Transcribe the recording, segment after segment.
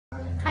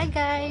Hi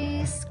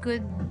guys,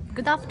 good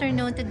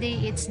afternoon. Today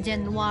it's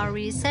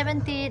January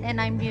 17th and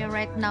I'm here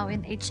right now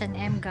in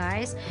H&M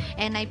guys,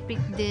 and I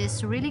picked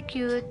this really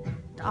cute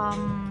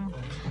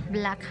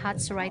black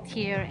hats right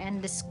here and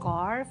the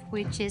scarf,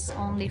 which is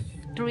only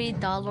 $3,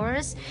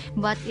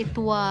 but it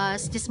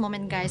was this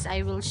moment guys.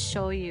 I will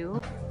show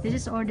you. This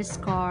is all the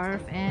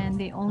scarf and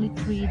they only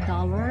 $3,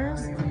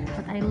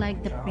 but I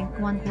like the pink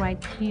one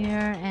right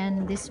here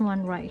and this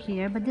one right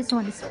here, but this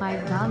one is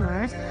 $5,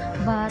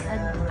 but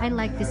I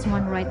like this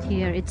one right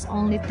here. It's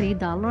only $3.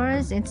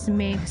 It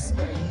makes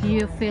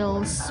you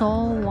feel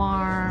so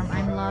warm.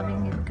 I'm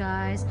loving it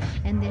guys,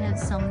 and they have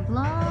some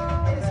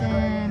gloves,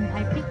 and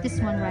I picked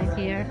this one right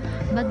here,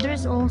 but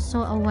there's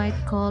also a white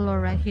color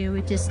right here,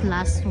 which is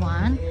last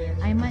one.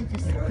 I might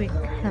just quick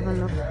have a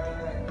look.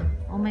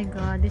 Oh my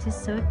god, this is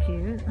so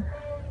cute.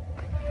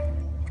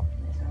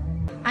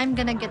 I'm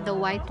gonna get the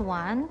white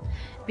one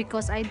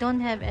because I don't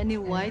have any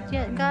white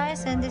yet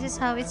guys, and this is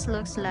how it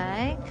looks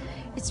like.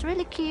 It's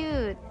really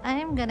cute.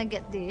 I'm gonna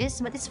get this,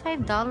 but it's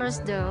 $5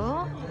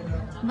 though,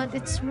 but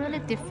it's really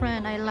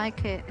different. I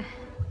like it.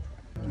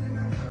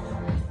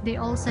 They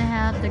also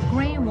have the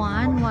gray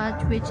one,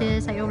 which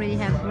is I already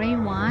have gray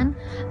one,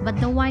 but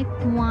the white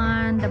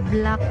one, the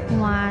black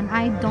one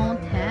I don't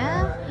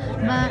have,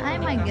 but I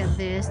might get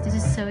this. This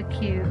is so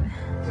cute.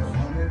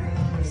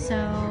 So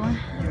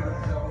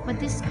but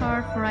this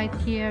scarf right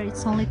here,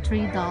 it's only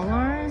 $3,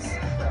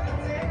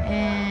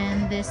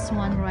 and this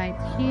one right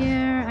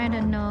here, I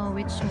don't know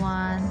which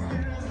one.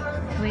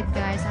 Wait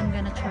guys, I'm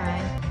gonna try.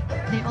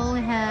 They all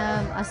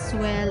have as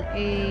well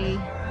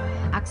a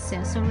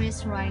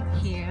accessories right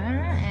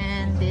here,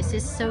 and this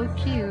is so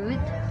cute.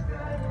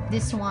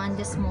 This one,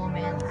 this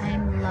moment,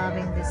 I'm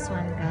loving this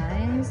one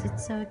guys.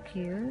 It's so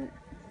cute.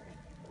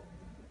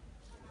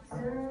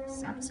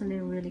 It's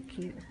absolutely really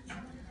cute,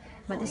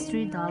 but it's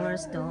 $3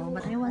 though.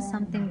 But I want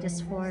something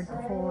just for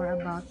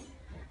about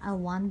a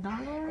 $1.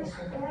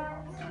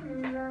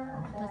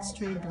 That's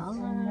 $3.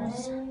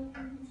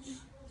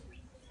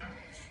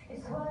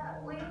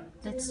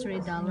 That's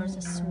 $3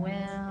 as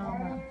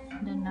well.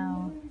 I don't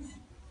know.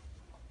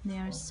 They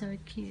are so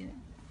cute.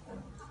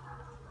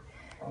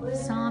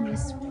 Some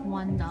is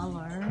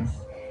 $1.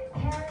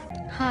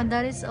 Huh,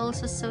 that is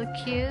also so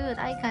cute.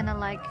 I kind of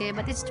like it,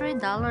 but it's $3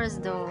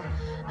 though.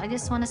 I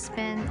just want to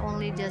spend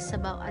only just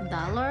about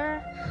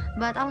 $1,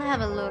 but I'll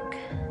have a look.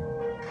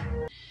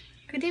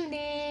 Good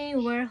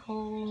evening, we're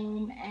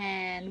home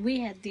and we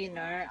had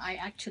dinner. I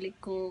actually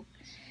cooked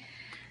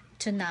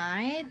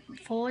tonight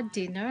for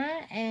dinner,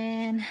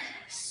 and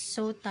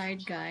so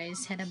tired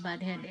guys, had a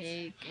bad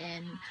headache,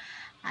 and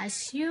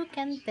as you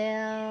can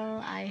tell,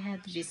 I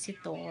had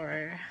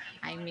visitor.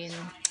 I mean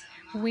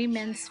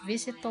women's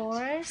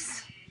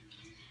visitors,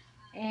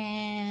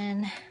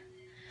 and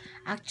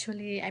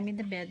actually I'm in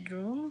the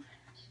bedroom.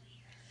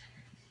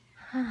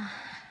 I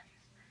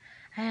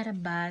had a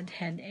bad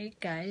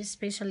headache guys,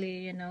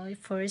 especially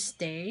first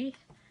day.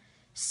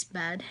 It's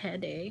bad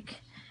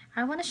headache.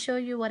 I want to show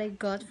you what I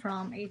got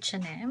from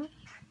H&M.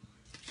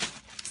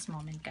 This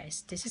moment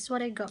guys, this is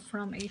what I got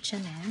from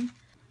H&M.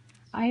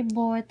 I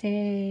bought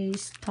a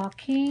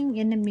stocking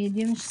in a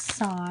medium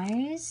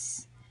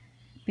size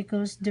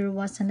because there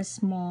wasn't a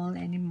small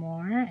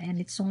anymore,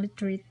 and it's only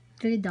 $3,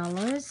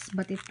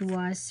 but it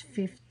was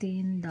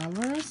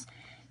 $15.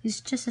 It's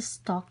just a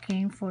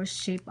stocking for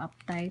shape up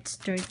tight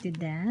sturdy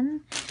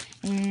then.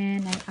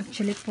 And I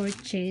actually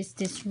purchased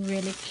this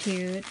really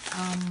cute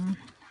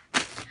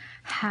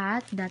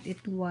hat that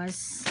it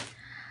was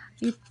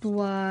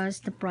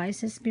the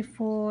prices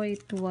before,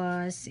 it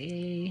was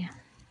a,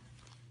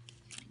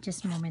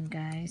 just a moment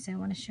guys, I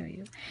want to show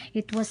you.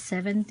 It was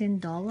 $17,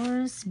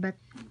 but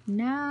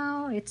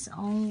now it's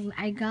only,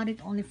 I got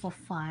it only for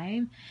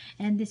 $5,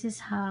 and this is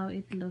how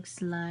it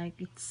looks like.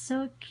 It's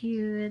so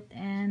cute,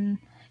 and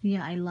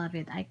yeah, I love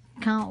it. I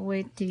can't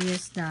wait to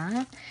use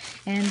that.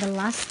 And the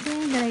last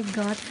thing that I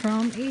got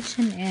from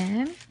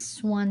H&M,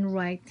 this one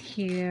right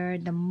here,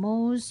 the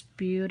most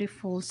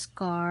beautiful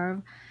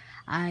scarf.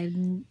 I've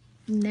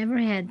never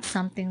had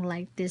something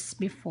like this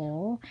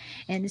before,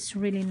 and it's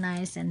really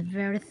nice and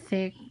very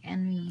thick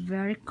and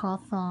very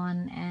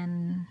cotton,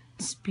 and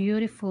it's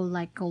beautiful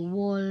like a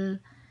wool.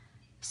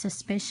 It's a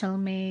special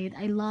made.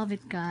 I love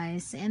it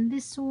guys. And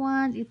this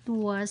one, it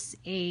was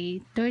a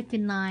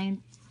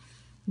 $39.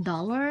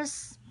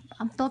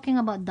 I'm talking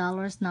about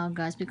dollars now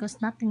guys,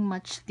 because nothing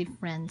much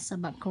difference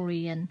about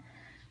Korean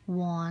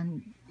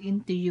won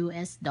into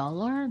US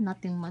dollar,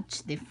 nothing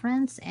much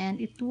difference, and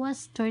it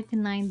was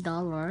 $39,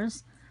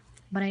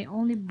 but I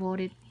only bought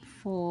it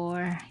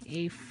for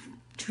a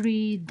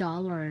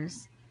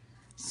 $3.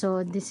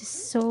 So this is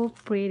so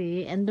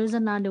pretty. And there's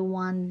another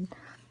one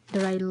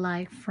that I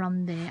like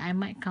from there. I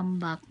might come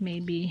back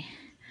maybe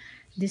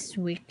this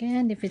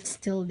weekend if it's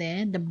still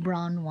there, the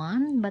brown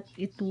one, but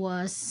it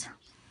was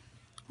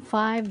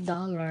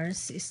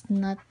 $5. It's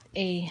not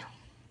a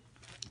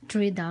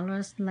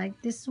 $3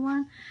 like this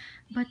one,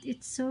 but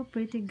it's so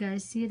pretty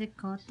guys. See the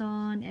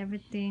cotton,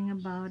 everything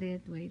about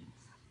it. Wait,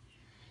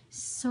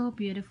 so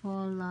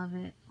beautiful, love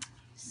it.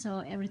 So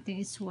everything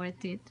is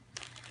worth it.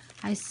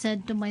 I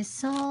said to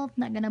myself,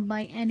 not gonna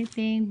buy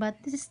anything, but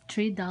this is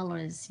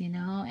 $3, you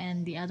know,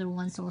 and the other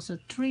one's also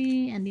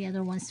 3, and the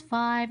other one's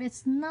 5.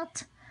 It's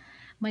not,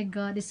 my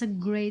God, it's a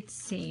great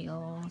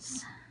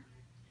sales.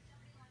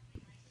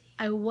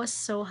 I was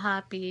so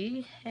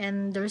happy,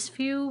 and there's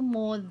few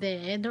more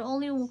there. There are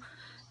only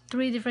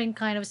 3 different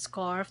kind of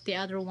scarf. The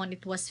other one,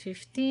 it was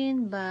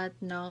 15, but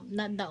no,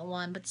 not that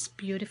one, but it's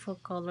beautiful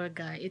color,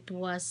 guy. It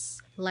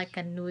was like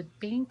a nude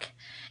pink,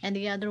 and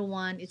the other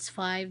one, it's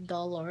 $5,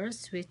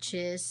 which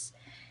is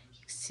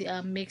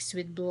mixed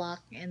with black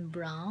and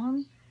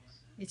brown.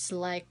 It's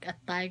like a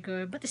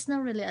tiger, but it's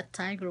not really a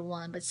tiger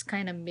one, but it's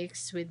kind of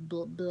mixed with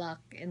black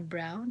and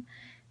brown.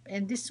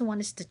 And this one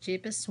is the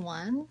cheapest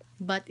one,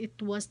 but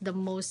it was the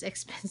most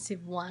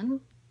expensive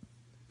one.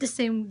 The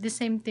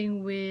same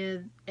thing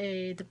with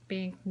the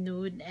pink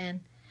nude, and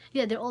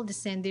yeah, they're all the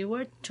same. They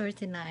were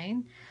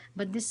 39,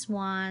 but this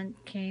one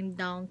came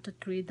down to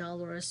 $3,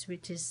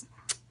 which is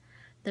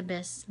the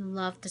best.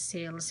 Love the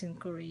sales in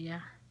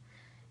Korea.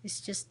 It's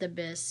just the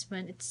best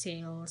when it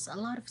sales. A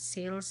lot of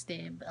sales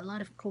there, a lot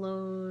of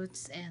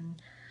clothes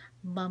and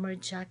bomber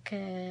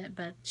jacket,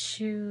 but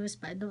shoes,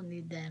 but I don't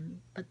need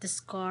them. But the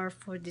scarf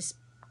for this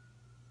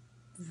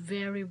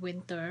very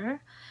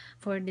winter,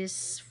 for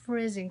this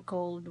freezing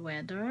cold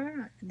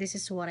weather, this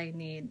is what I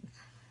need.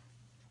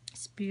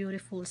 It's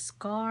beautiful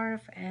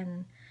scarf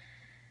and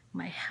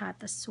my hat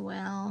as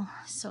well,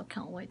 so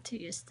can't wait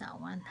to use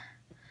that one.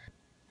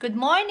 Good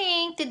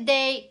morning.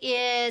 Today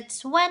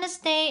it's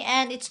Wednesday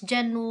and it's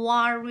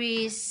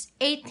January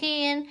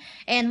 18,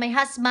 and my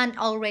husband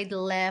already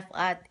left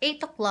at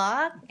 8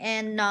 o'clock,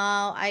 and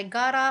now I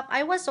got up.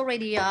 I was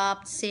already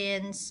up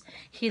since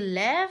he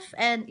left,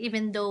 and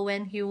even though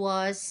when he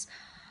was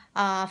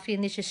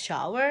finished his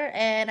shower,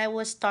 and I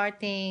was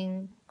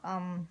starting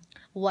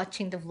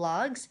watching the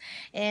vlogs,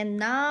 and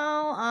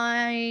now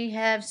I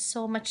have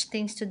so much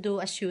things to do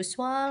as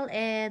usual.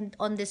 And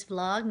on this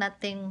vlog,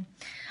 nothing,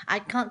 I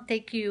can't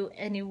take you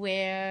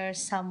anywhere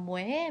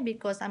somewhere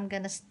because I'm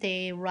gonna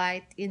stay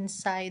right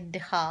inside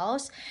the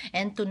house.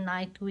 And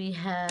tonight we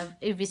have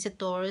a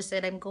visitors,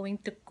 and I'm going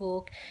to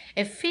cook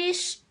a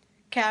fish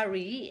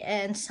curry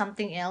and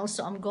something else,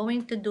 so I'm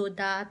going to do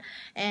that,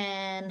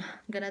 and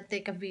I'm gonna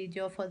take a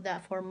video for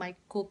that, for my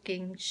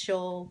cooking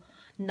show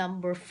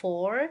number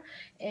 4.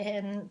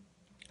 And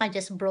I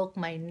just broke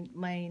my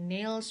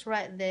nails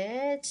right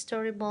there. It's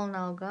terrible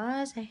now,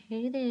 guys. I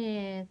hate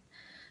it,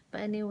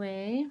 but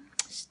anyway,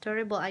 it's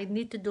terrible. I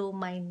need to do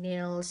my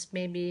nails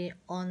maybe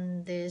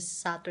on this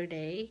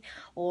Saturday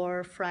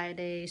or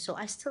Friday, so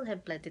I still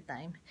have plenty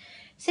time.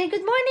 Say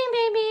good morning,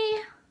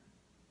 baby.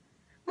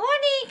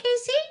 Morning,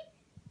 Casey.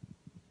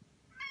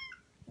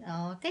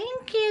 Oh,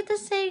 thank you to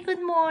say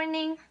good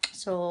morning.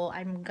 So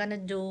I'm gonna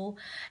do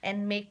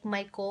and make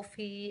my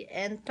coffee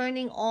and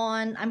turning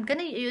on. I'm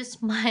gonna use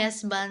my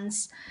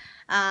husband's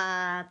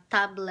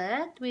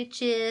tablet,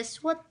 which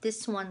is what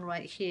this one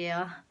right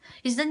here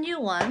is, the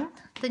new one,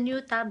 the new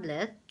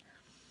tablet.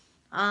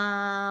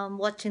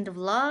 Watching the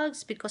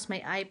vlogs because my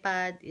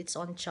iPad, it's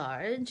on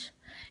charge,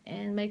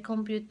 and my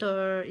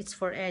computer, it's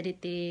for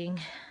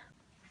editing.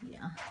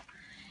 Yeah,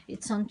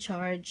 it's on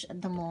charge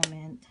at the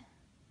moment.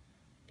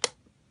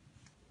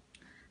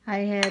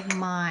 I had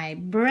my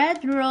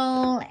bread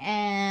roll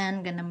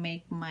and gonna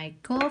make my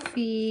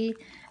coffee.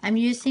 I'm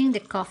using the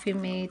Coffee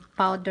Mate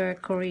powder,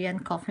 Korean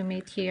Coffee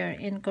Mate here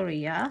in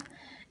Korea.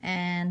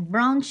 And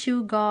brown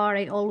sugar,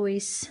 I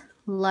always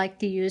like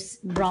to use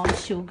brown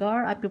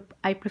sugar.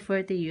 I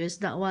prefer to use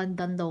that one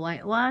than the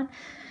white one.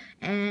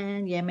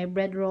 And yeah, my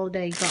bread roll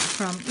that I got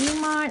from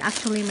Emart.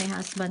 Actually, my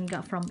husband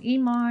got from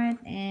Emart.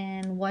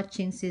 And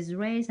watching his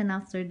race, and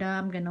after that,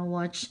 I'm gonna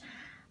watch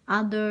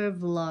other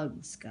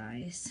vlogs,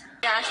 guys.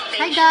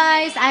 Hi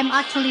guys, I'm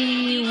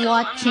actually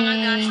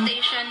watching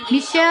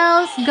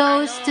Michelle's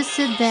Goes to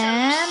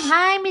Sudan.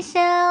 Hi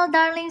Michelle,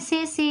 darling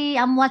sissy,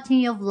 I'm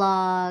watching your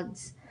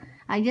vlogs.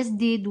 I just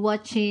did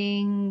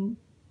watching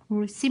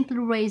Simply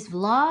Race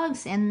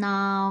vlogs, and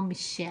now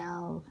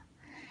Michelle.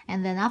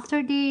 And then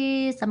after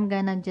this, I'm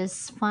gonna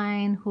just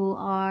find who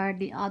are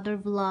the other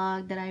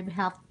vlog that I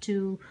have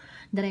to,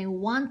 that I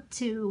want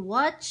to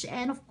watch.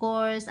 And of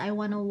course, I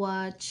want to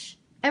watch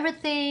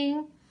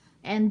everything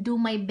and do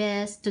my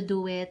best to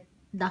do it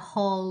the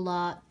whole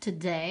lot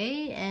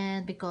today.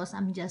 And because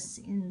I'm just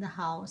in the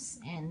house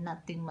and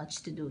nothing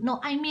much to do. No,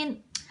 I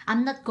mean,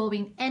 I'm not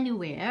going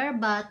anywhere,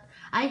 but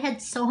I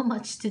had so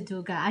much to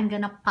do, guys. I'm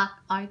gonna pack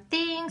our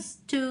things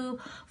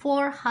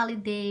for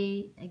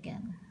holiday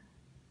again.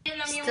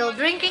 Still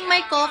drinking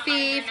my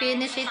coffee,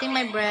 finish eating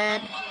my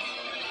bread.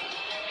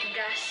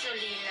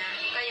 Gasolina.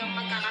 Kayong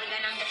magkakarga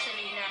ng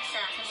gasolina sa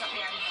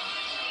sasakyan mo.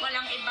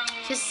 Walang ibang...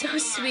 She's so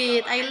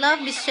sweet. I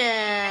love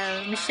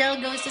Michelle. Michelle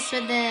Goes to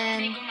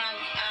Sweden.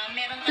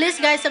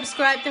 Please guys,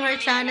 subscribe to her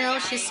channel.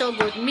 She's so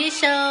good.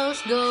 Michelle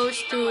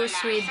Goes to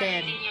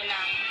Sweden.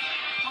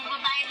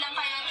 Magbabayad lang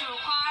kayo through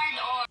card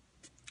or...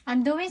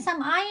 I'm doing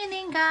some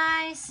ironing,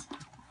 guys.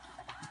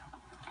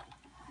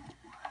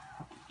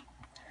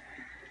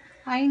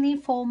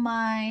 Ironing for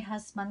my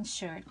husband's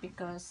shirt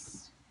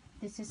because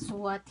This is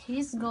what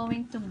he's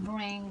going to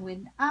bring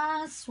with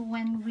us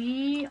when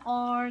we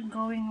are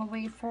going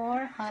away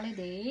for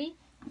holiday.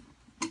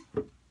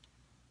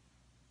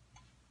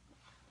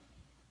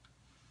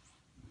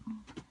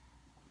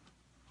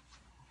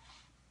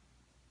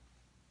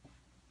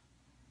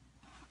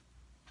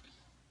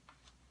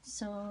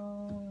 So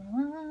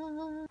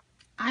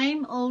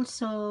I'm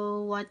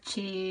also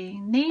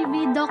watching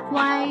Navy Duck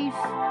Wife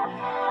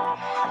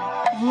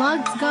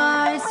vlogs,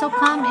 guys, so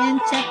come and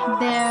check her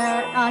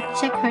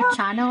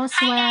channel as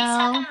well. Hi guys,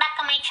 welcome back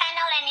to my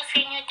channel, and if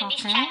you're new to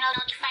this Okay. channel,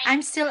 notify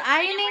I'm still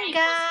ironing,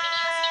 whenever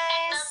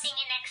I post videos, hit that bell guys.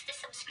 thingy next to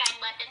subscribe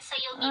button so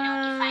you'll be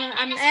notified.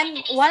 And as for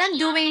today's while I'm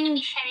video, I'm gonna doing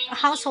be sharing with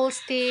you household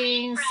free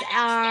things, products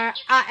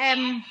that you can I am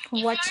wear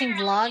if watching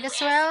you're vlog around as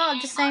the well US. at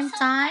the same Also,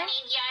 time.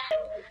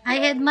 I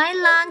had my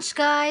lunch,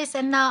 guys,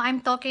 and now I'm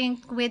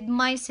talking with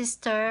my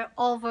sister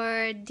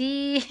over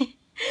the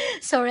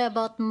sorry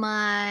about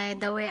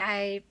the way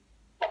I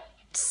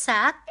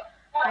sat.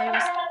 I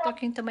was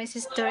talking to my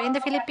sister in the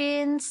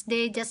Philippines.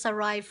 They just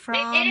arrived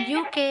from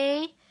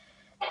UK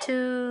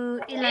to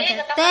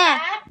Ilagate.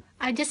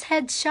 I just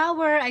had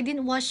shower. I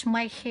didn't wash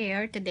my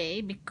hair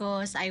today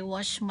because I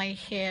washed my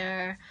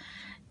hair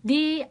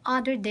the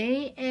other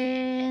day,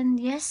 and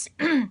yes,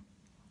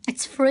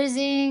 it's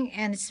freezing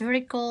and it's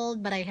very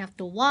cold, but I have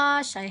to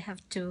wash. I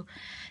have to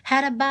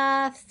had a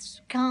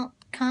bath. Can't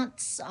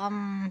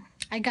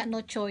I got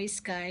no choice,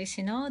 guys.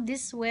 You know,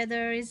 this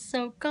weather is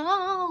so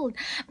cold.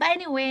 But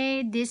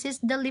anyway, this is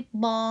the lip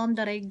balm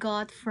that I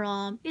got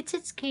from It's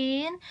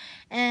Skin,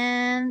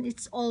 and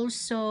it's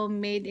also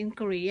made in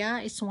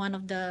Korea. It's one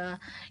of the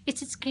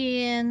It's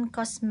Skin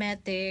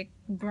cosmetic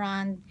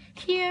brand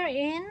here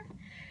in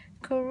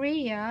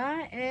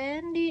Korea.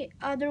 And the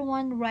other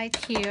one right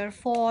here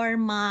for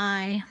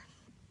my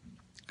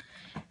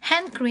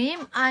hand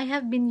cream, I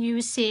have been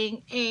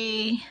using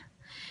a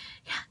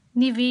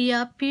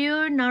Nivea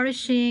Pure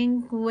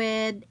Nourishing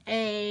with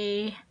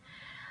a,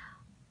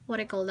 what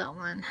do I call that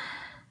one,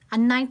 a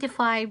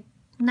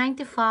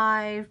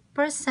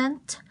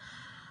 95%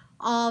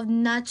 of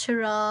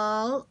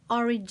natural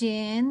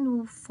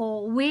origin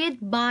with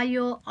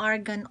bio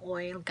argan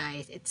oil,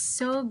 guys. It's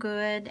so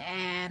good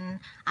and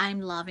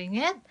I'm loving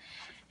it.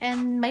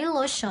 And my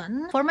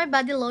lotion, for my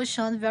body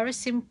lotion, very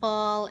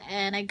simple,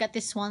 and I got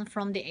this one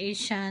from the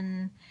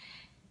Asian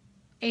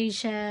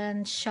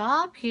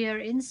shop here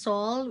in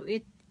Seoul.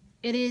 It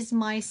is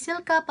my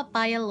Silka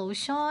Papaya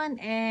Lotion,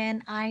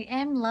 and I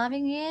am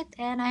loving it,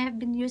 and I have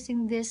been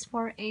using this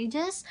for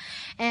ages.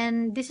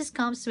 And this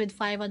comes with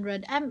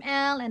 500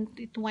 ml, and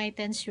it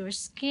whitens your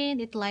skin,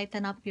 it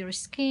lightens up your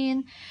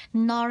skin,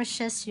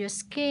 nourishes your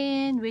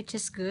skin, which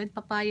is good.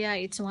 Papaya,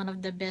 it's one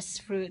of the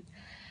best fruit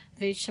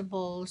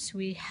vegetables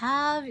we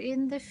have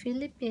in the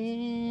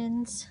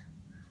Philippines.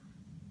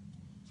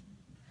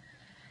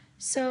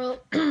 So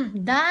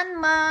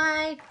done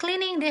my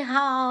cleaning the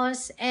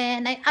house,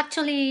 and I'm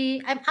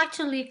actually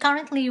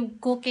currently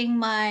cooking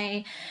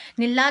my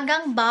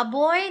nilagang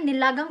baboy,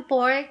 nilagang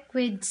pork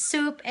with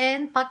soup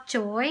and pak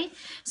choy.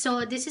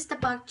 So this is the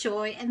pak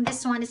choy, and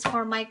this one is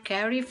for my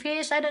curry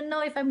fish. I don't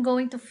know if I'm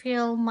going to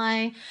film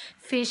my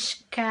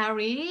fish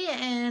curry,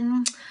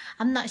 and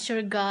I'm not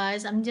sure,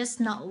 guys. I'm just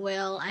not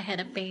well. I had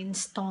a pain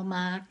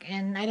stomach,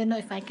 and I don't know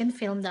if I can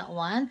film that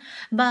one,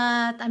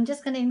 but I'm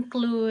just gonna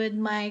include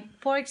my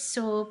pork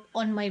soup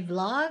on my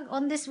vlog,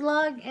 on this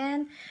vlog.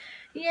 And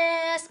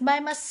yes, by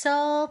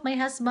myself, my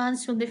husband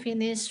should be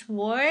finished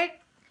work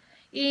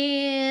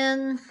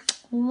in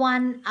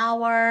 1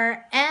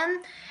 hour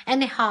and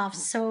a half.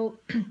 So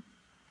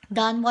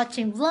done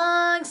watching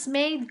vlogs,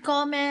 made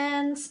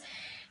comments,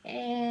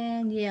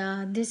 and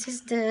yeah, this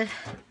is the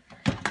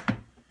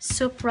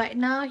soup right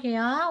now.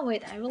 Yeah,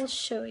 wait, I will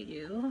show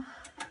you.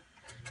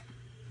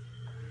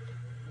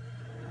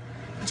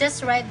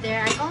 Just right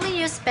there, I only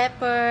use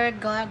pepper,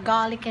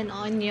 garlic and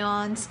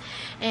onions,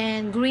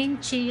 and green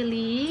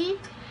chili,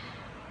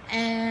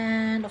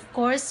 and of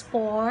course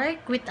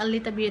pork with a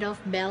little bit of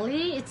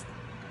belly,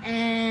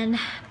 and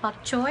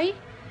pak choy.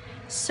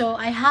 So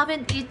I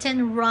haven't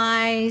eaten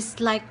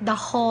rice, like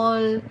the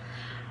whole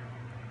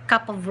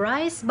cup of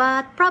rice,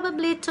 but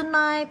probably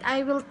tonight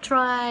I will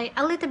try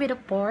a little bit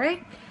of pork.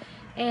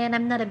 And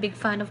I'm not a big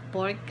fan of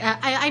pork.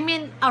 I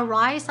mean a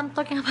rice I'm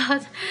talking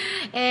about.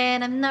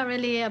 And I'm not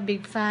really a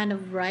big fan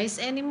of rice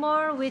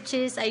anymore, which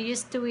is I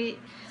used to eat.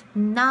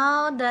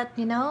 Now that,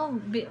 you know,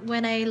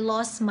 when I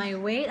lost my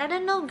weight, I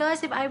don't know,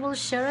 guys, if I will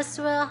share as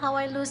well how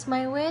I lose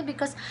my weight,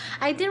 because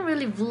I didn't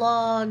really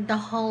vlog the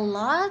whole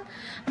lot.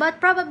 But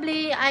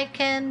probably I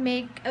can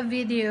make a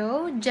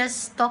video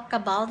just talk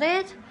about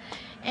it.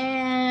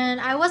 And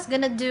I was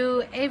gonna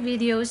do a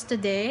videos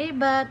today,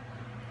 but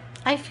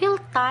I feel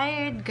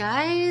tired,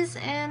 guys,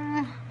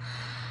 and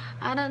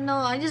I don't know,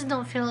 I just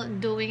don't feel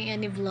doing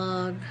any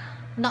vlog.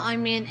 No, I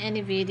mean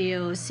any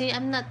video. See,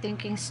 I'm not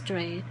thinking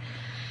straight.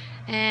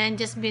 And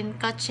just been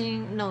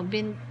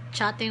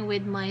chatting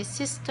with my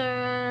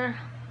sister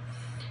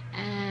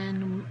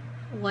and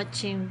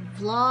watching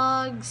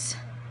vlogs.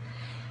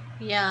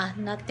 Yeah,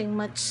 nothing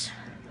much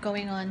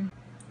going on.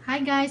 Hi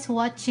guys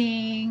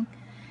watching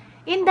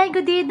Inday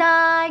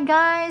Gudiday.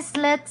 Guys,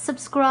 let's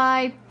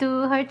subscribe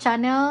to her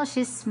channel.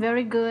 She's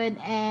very good,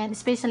 and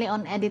especially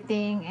on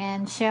editing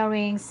and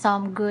sharing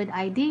some good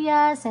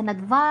ideas and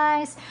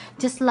advice.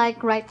 Just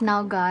like right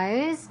now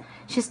guys,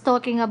 she's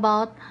talking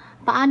about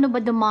paano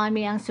ba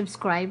dumami ang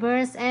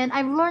subscribers, and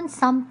I've learned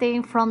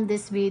something from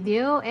this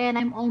video, and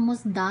I'm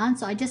almost done.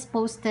 So I just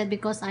posted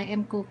because I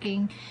am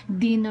cooking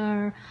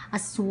dinner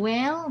as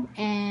well,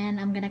 and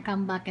I'm gonna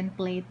come back and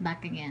play it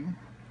back again.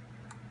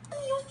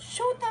 Yung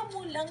showtime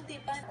mo lang,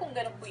 diba? Kung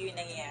ganun po yung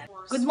nangyayari.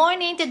 Good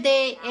morning.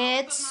 Today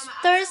it's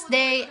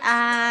Thursday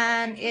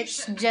and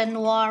it's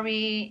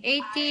January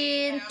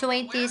 18,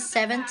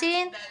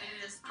 2017.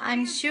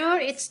 I'm sure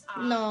it's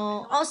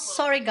no. Oh,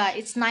 sorry guys,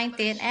 it's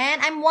 19 and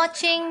I'm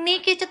watching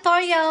Nikki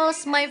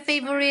Tutorials, my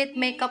favorite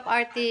makeup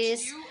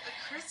artist,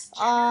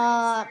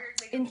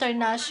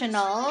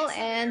 international,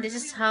 and this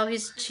is how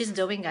she's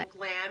doing it.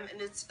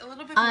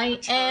 I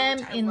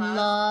am in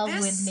love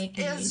with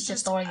Nikki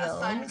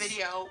Tutorials.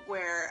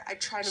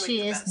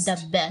 She is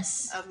the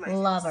best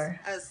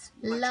lover.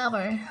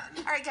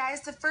 Alright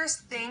guys, the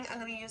first thing I'm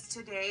going to use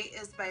today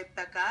is by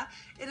Becca.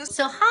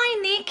 So hi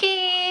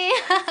Nikki.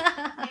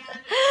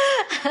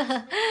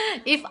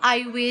 If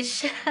I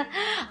wish.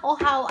 Oh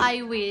how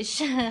I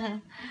wish.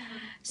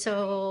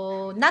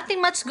 So nothing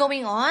much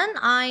going on.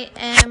 I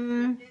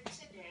am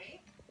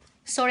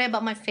sorry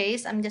about my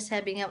face. I'm just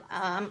having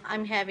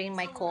I'm having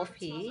my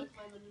coffee.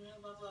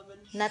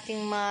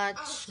 Nothing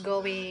much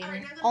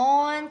going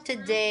on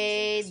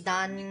today.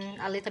 Done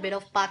a little bit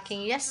of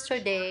packing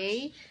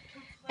yesterday,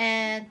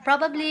 and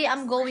probably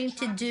I'm going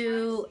to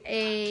do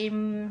a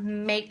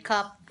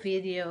makeup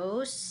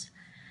videos.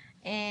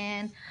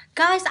 And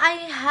guys,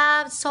 I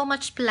have so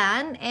much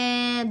plan,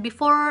 and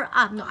before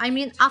no, I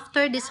mean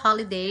after this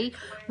holiday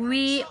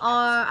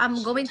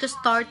I'm going to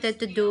start to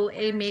do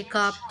a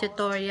makeup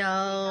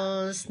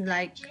tutorials.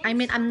 Like, I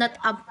mean, I'm not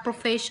a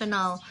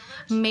professional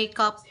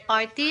makeup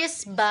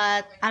artist,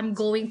 but I'm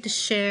going to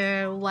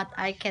share what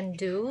I can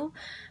do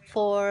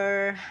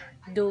for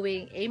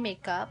doing a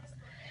makeup,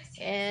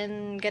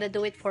 and gonna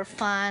do it for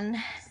fun.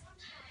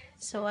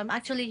 So I'm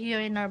actually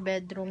here in our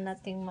bedroom,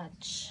 nothing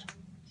much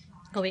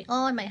going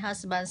on. My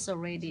husband's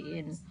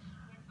already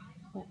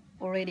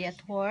at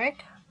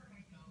work.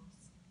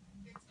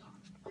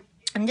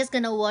 I'm just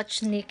gonna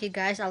watch Nikki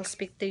guys. I'll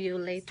speak to you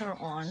later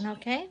on,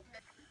 okay?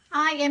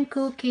 I am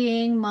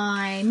cooking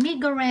my mee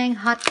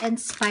goreng hot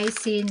and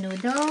spicy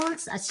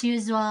noodles. As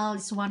usual,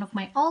 it's one of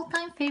my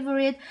all-time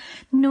favorite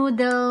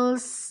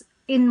noodles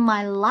in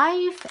my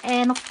life.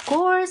 And of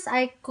course,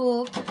 I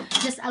cook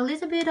just a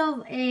little bit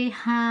of a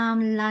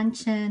ham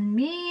luncheon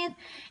meat,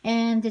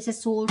 and this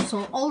is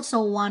also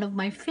one of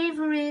my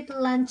favorite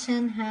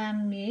luncheon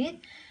ham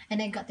meat,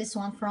 and I got this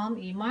one from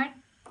Emart.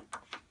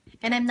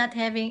 And I'm not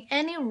having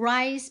any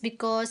rice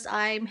because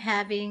I'm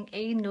having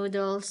a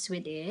noodles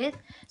with it.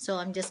 So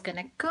I'm just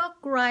gonna cook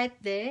right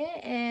there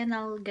and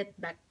I'll get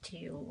back to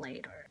you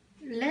later.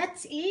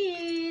 Let's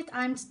eat.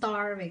 I'm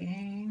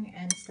starving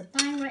and it's the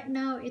time right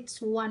now. It's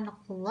 1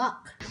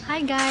 o'clock.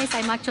 Hi guys,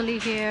 I'm actually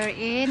here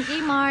in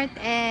Emart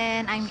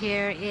and I'm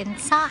here in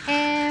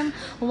Saem,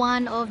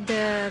 one of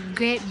the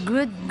great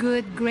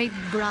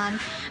brand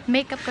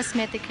makeup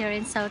cosmetic here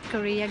in South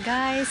Korea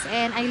guys.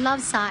 And I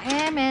love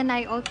Saem, and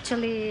I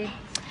actually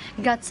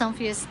got some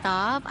few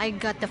stuff. I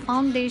got the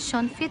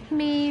foundation Fit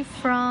Me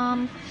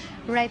from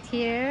right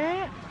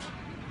here.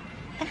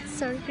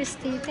 Sorry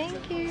Christy, thank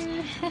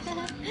you.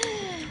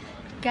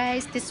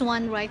 Guys, this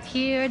one right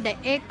here, the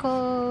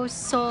Eco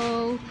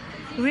So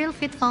Real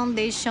Fit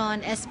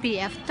Foundation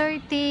SPF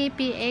 30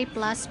 PA++,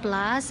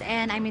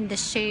 and I'm in the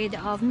shade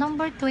of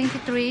number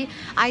 23.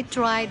 I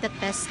tried the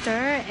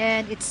tester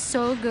and it's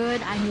so good.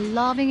 I'm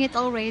loving it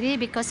already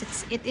because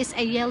it is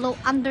a yellow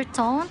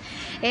undertone.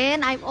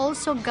 And I've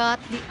also got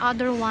the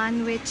other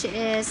one, which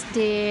is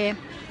the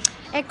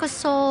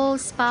Ecosol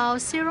Spow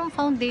Serum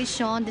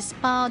Foundation. The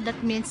spow,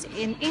 that means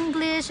in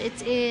English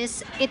it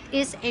is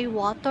a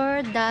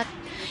water that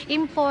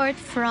import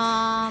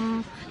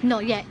from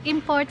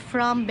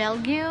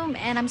Belgium,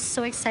 and I'm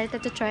so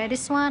excited to try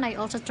this one. I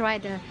also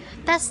tried the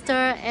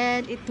tester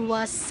and it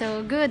was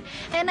so good.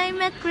 And I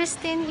met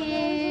Christine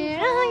here.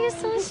 Oh, you're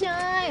so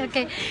shy.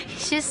 Okay,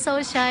 she's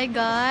so shy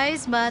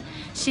guys, but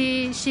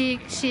she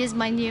is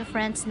my new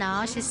friend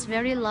now. She's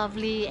very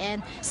lovely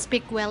and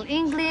speak well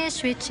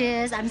English, which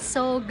is I'm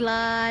so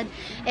glad.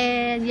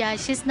 And yeah,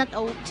 she's not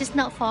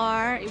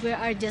far. We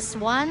are just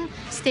one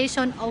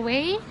station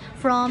away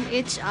from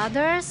each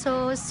other,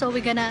 so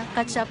we're gonna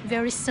catch up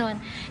very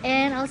soon.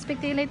 And I'll speak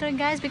to you later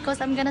guys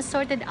because I'm gonna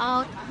sort it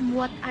out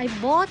what I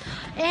bought.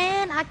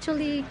 And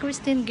actually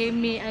Christine gave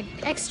me an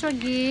extra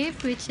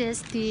gift, which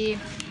is the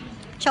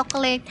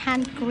chocolate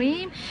hand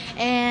cream,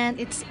 and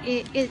it's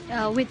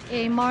with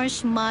a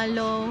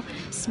marshmallow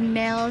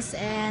smells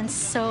and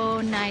so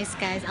nice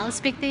guys. I'll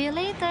speak to you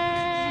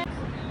later.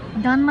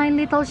 Done my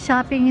little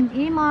shopping in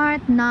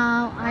Emart.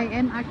 Now I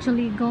am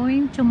actually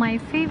going to my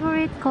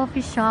favorite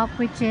coffee shop,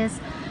 which is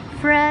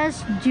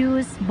Fresh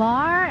Juice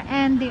Bar,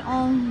 and they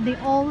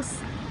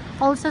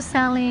also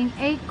selling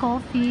a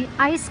coffee,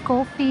 iced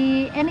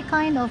coffee, any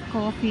kind of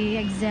coffee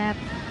except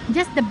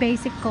just the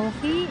basic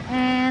coffee.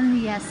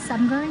 And yes,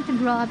 I'm going to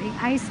grab a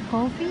iced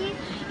coffee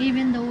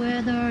even the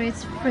weather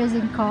is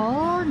freezing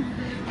cold,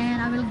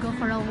 and I will go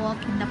for a walk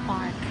in the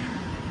park.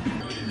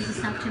 This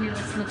is actually what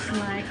it looks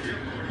like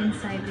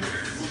inside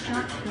this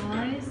shop,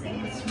 guys,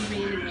 and it's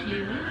really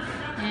cute.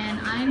 And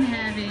I'm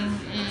having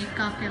a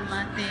coffee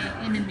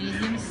latte in a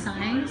medium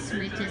size,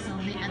 which is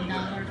only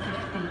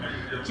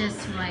 $1.50,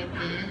 just right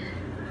there.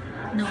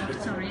 No,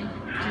 sorry,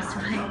 just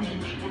right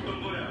there.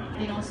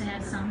 They also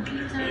have some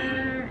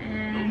heater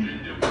and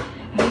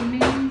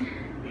gaming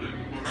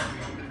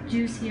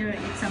juice here.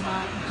 It's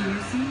about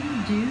juicy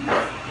juice,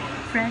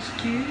 fresh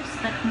juice,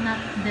 but not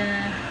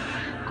the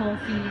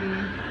coffee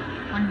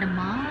on the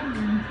mug.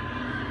 And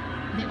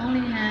they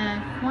only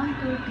have 1,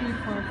 2, 3,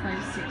 4,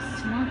 5, 6.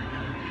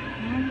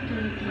 1, 2,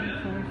 3,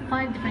 4,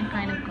 5 different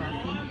kind of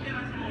coffee.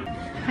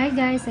 Hi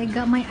guys, I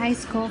got my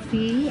iced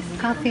coffee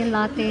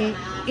latte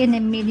in a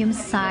medium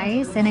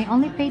size, and I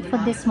only paid for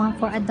this one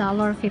for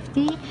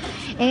 $1.50.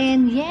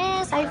 And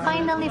yes, I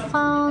finally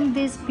found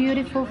this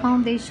beautiful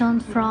foundation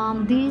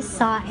from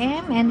this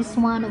and it's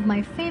one of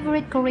my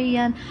favorite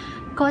Korean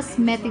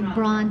cosmetic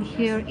brand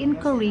here in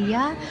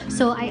Korea.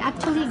 So I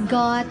actually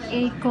got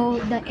the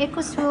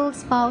EcoSwirl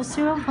Spa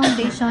Serum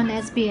Foundation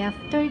SPF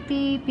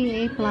 30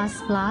 PA++.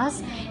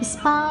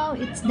 Spa,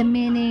 it's the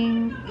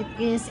meaning, it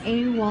is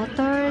a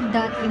water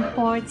that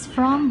imports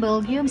from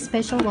Belgium,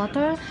 special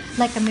water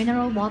like a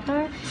mineral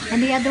water.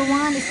 And the other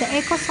one is the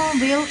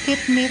EcoSol Real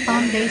Fit Me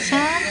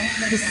Foundation,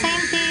 the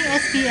same thing,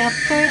 SPF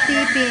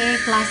 30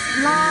 PA++.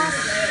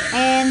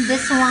 And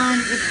this one,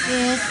 it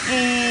is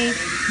a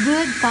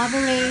good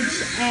coverage,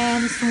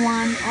 and it's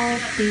one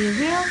of the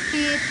Real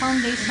Fit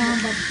foundation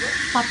that's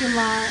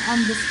popular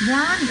on this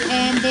brand.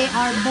 And they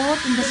are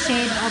both in the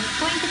shade of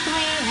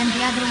 23, and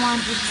the other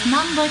one is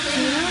number 2,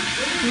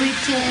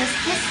 which is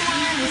this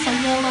one is a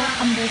yellow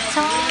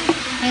undertone,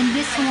 and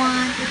this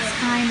one it's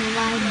kind of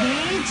light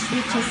beige,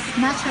 which is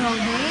natural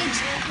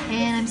beige.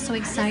 And I'm so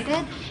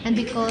excited, and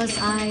because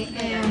I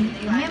am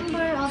a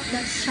member of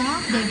that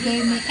shop, they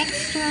gave me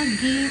extra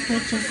gift,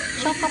 which is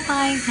choco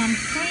pie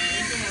ham-free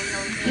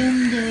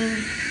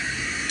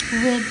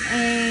with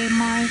a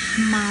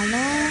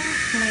marshmallow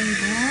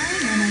flavor,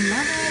 and I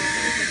love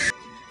it.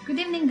 Good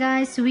evening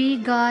guys, we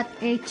got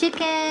a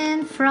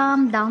chicken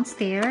from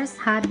downstairs.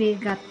 Hubby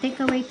got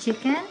takeaway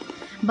chicken,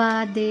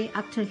 but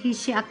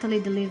she actually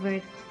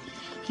delivered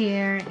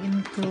here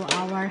into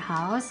our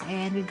house,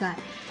 and we got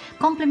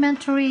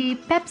complimentary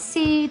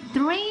Pepsi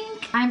drink.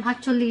 I'm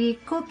actually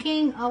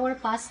cooking our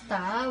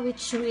pasta,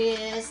 which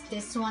is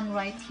this one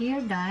right here,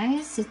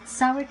 guys. It's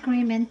sour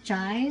cream and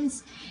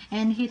chives,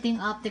 and heating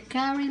up the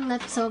curry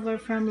leftover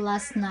from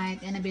last night,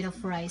 and a bit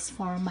of rice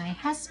for my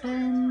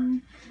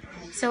husband.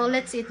 So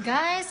let's eat,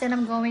 guys, and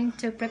I'm going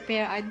to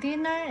prepare our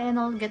dinner, and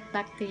I'll get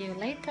back to you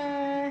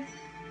later.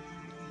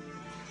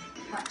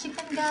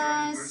 Chicken,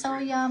 guys, so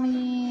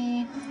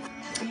yummy.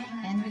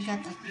 And we got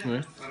a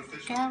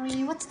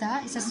curry. What's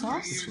that? It's a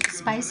sauce?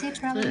 Spicy,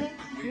 probably.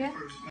 Yeah.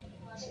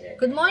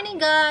 Good morning,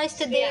 guys.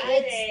 Today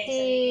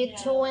it's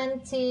the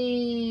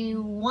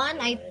 21,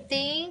 I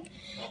think,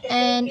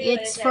 and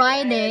it's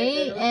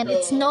Friday, and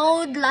it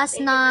snowed last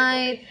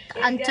night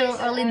until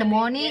early in the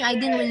morning. I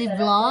didn't really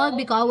vlog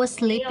because I was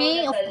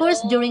sleeping, of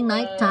course, during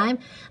night time.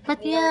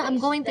 But yeah, I'm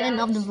going to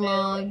end off the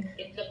vlog.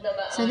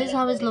 So this is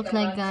how it looks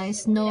like,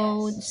 guys.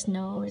 Snowed.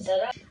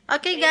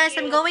 Okay, guys,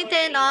 I'm going to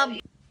end off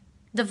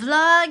the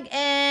vlog,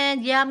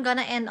 and yeah, I'm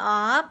gonna end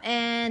up.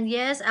 And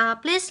yes,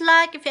 please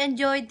like if you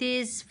enjoyed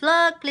this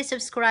vlog, please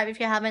subscribe if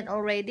you haven't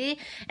already,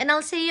 and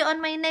I'll see you on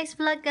my next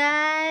vlog,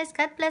 guys.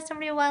 God bless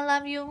everyone,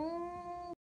 love you.